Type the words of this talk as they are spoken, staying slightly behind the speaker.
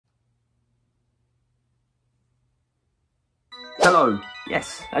Hello.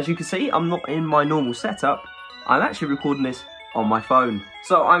 Yes, as you can see, I'm not in my normal setup. I'm actually recording this on my phone.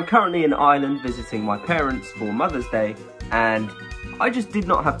 So I'm currently in Ireland visiting my parents for Mother's Day, and I just did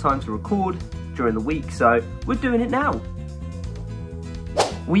not have time to record during the week, so we're doing it now.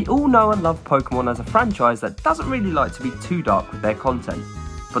 We all know and love Pokemon as a franchise that doesn't really like to be too dark with their content.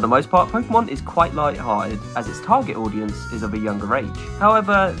 For the most part, Pokemon is quite light-hearted as its target audience is of a younger age.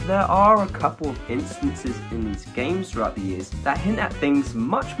 However, there are a couple of instances in these games throughout the years that hint at things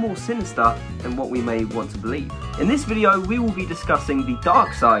much more sinister than what we may want to believe. In this video, we will be discussing the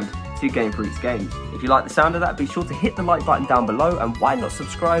dark side to Gamefreaks games. If you like the sound of that, be sure to hit the like button down below, and why not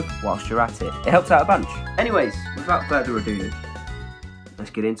subscribe whilst you're at it? It helps out a bunch. Anyways, without further ado,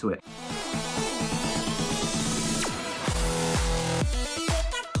 let's get into it.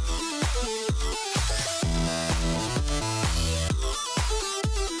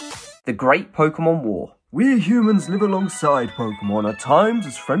 The Great Pokemon War. We humans live alongside Pokemon, at times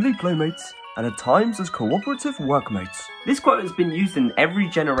as friendly playmates, and at times as cooperative workmates. This quote has been used in every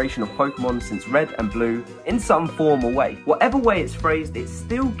generation of Pokemon since Red and Blue, in some form or way. Whatever way it's phrased, it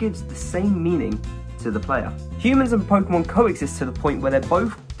still gives the same meaning to the player. Humans and Pokemon coexist to the point where they're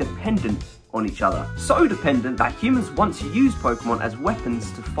both dependent on each other. So dependent that humans once used Pokemon as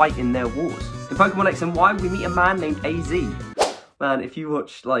weapons to fight in their wars. In Pokemon X and Y, we meet a man named AZ. Man, if you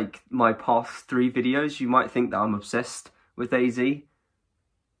watch like my past 3 videos, you might think that I'm obsessed with AZ.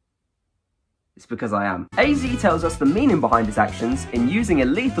 It's because I am. AZ tells us the meaning behind his actions in using a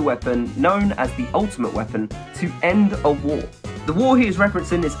lethal weapon known as the ultimate weapon to end a war. The war he is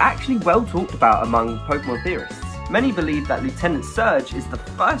referencing is actually well talked about among Pokemon theorists. Many believe that Lieutenant Surge is the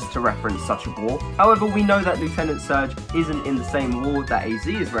first to reference such a war. However, we know that Lieutenant Surge isn't in the same war that AZ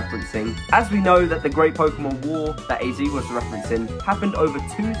is referencing, as we know that the Great Pokemon War that AZ was referencing happened over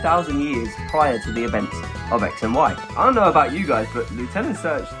 2,000 years prior to the events of X and Y. I don't know about you guys, but Lieutenant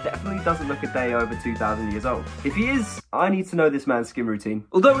Surge definitely doesn't look a day over 2,000 years old. If he is, I need to know this man's skin routine.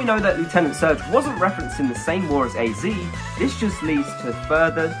 Although we know that Lieutenant Surge wasn't referencing the same war as AZ, this just leads to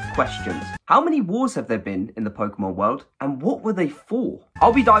further questions. How many wars have there been in the Pokemon world, and what were they for?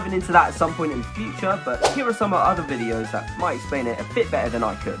 I'll be diving into that at some point in the future, but here are some other videos that might explain it a bit better than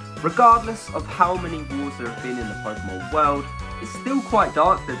I could. Regardless of how many wars there have been in the Pokemon world, it's still quite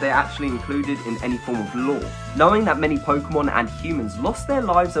dark that they're actually included in any form of lore. Knowing that many Pokemon and humans lost their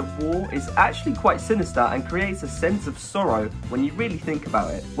lives at war is actually quite sinister and creates a sense of sorrow when you really think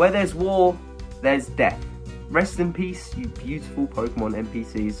about it. Where there's war, there's death. Rest in peace, you beautiful Pokemon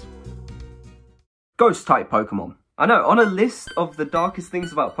NPCs. Ghost-type Pokemon. I know, on a list of the darkest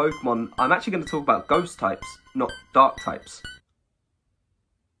things about Pokemon, I'm actually going to talk about ghost types, not dark types.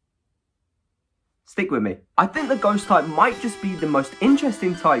 Stick with me. I think the ghost type might just be the most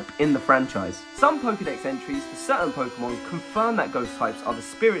interesting type in the franchise. Some Pokedex entries for certain Pokemon confirm that ghost types are the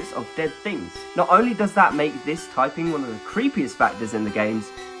spirits of dead things. Not only does that make this typing one of the creepiest factors in the games,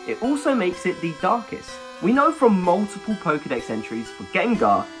 it also makes it the darkest. We know from multiple Pokedex entries for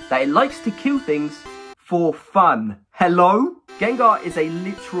Gengar that it likes to kill things for fun. Hello? Gengar is a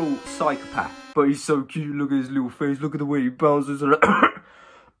literal psychopath. But he's so cute, look at his little face, look at the way he bounces.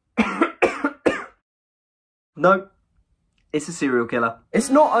 No, it's a serial killer. It's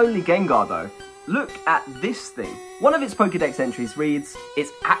not only Gengar though. Look at this thing. One of its Pokedex entries reads,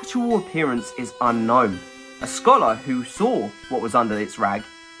 its actual appearance is unknown. A scholar who saw what was under its rag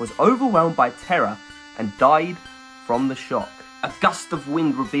was overwhelmed by terror and died from the shock. A gust of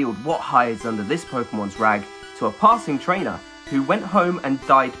wind revealed what hides under this Pokemon's rag to a passing trainer who went home and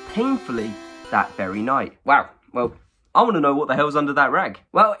died painfully that very night. Wow, well, I want to know what the hell's under that rag.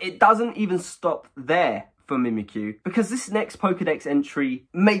 Well, it doesn't even stop there for Mimikyu, because this next Pokedex entry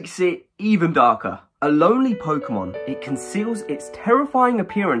makes it even darker. A lonely Pokemon, it conceals its terrifying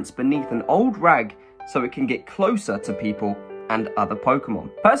appearance beneath an old rag so it can get closer to people and other Pokemon.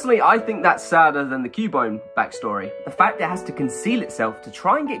 Personally, I think that's sadder than the Cubone backstory. The fact it has to conceal itself to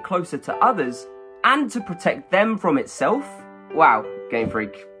try and get closer to others and to protect them from itself? Wow, Game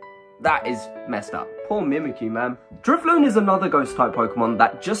Freak. That is messed up. Poor Mimikyu, man. Drifloon is another ghost-type Pokemon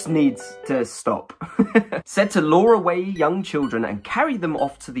that just needs to stop. Said to lure away young children and carry them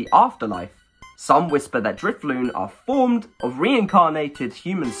off to the afterlife. Some whisper that Drifloon are formed of reincarnated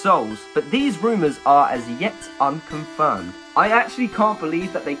human souls, but these rumours are as yet unconfirmed. I actually can't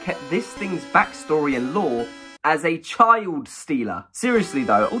believe that they kept this thing's backstory and lore as a child stealer. Seriously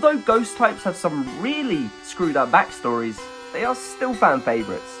though, although ghost types have some really screwed up backstories, they are still fan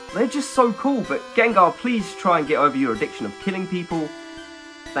favourites. They're just so cool, but Gengar, please try and get over your addiction of killing people.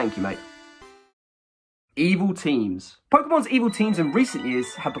 Thank you, mate. Evil teams. Pokemon's evil teams in recent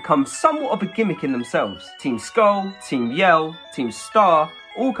years have become somewhat of a gimmick in themselves. Team Skull, Team Yell, Team Star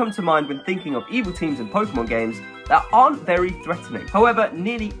all come to mind when thinking of evil teams in Pokemon games that aren't very threatening. However,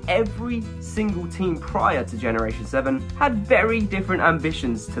 nearly every single team prior to Generation 7 had very different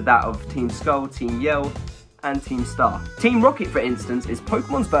ambitions to that of Team Skull, Team Yell, and Team Star. Team Rocket, for instance, is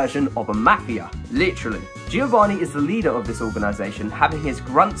Pokemon's version of a mafia, literally. Giovanni is the leader of this organisation, having his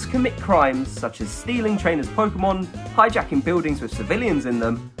grunts commit crimes such as stealing trainers' Pokemon, hijacking buildings with civilians in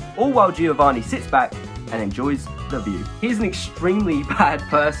them, all while Giovanni sits back and enjoys the view. He's an extremely bad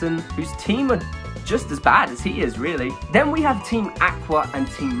person whose team are just as bad as he is, really. Then we have Team Aqua and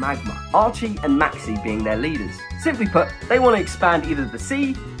Team Magma, Archie and Maxie being their leaders. Simply put, they want to expand either the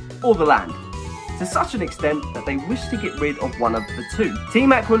sea or the land, to such an extent that they wish to get rid of one of the two.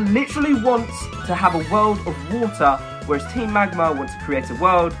 Team Aqua literally wants to have a world of water, whereas Team Magma wants to create a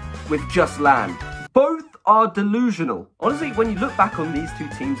world with just land. Both are delusional. Honestly, when you look back on these two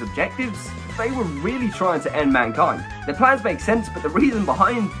teams' objectives, they were really trying to end mankind. Their plans make sense, but the reason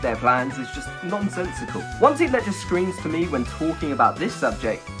behind their plans is just nonsensical. One team that just screams to me when talking about this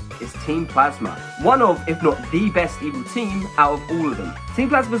subject is Team Plasma. One of, if not the best evil team out of all of them. Team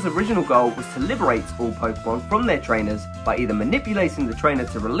Plasma's original goal was to liberate all Pokemon from their trainers by either manipulating the trainer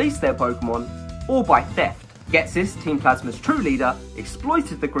to release their Pokemon or by theft. Gets this, Team Plasma's true leader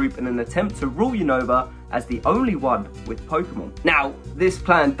exploited the group in an attempt to rule Unova as the only one with Pokemon. Now, this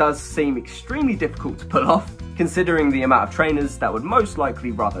plan does seem extremely difficult to pull off, considering the amount of trainers that would most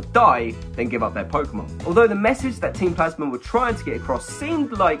likely rather die than give up their Pokemon. Although the message that Team Plasma were trying to get across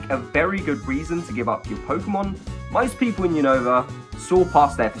seemed like a very good reason to give up your Pokemon, most people in Unova saw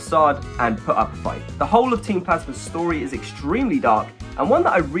past their facade and put up a fight. The whole of Team Plasma's story is extremely dark and one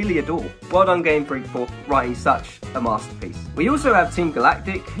that I really adore. Well done Gamefreaks for writing such a masterpiece. We also have Team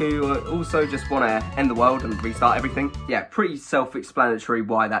Galactic, who also just want to end the world and restart everything. Yeah, pretty self-explanatory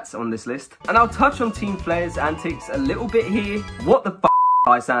why that's on this list. And I'll touch on Team Flare's antics a little bit here. What the f***,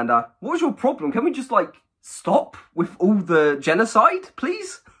 Lysander? What was your problem? Can we just, like, stop with all the genocide,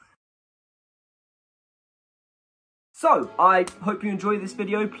 please? So, I hope you enjoyed this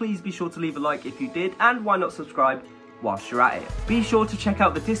video. Please be sure to leave a like if you did, and why not subscribe whilst you're at it. Be sure to check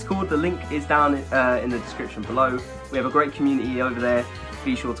out the Discord. The link is down in the description below. We have a great community over there.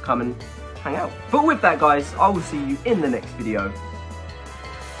 Be sure to come and hang out. But with that, guys, I will see you in the next video.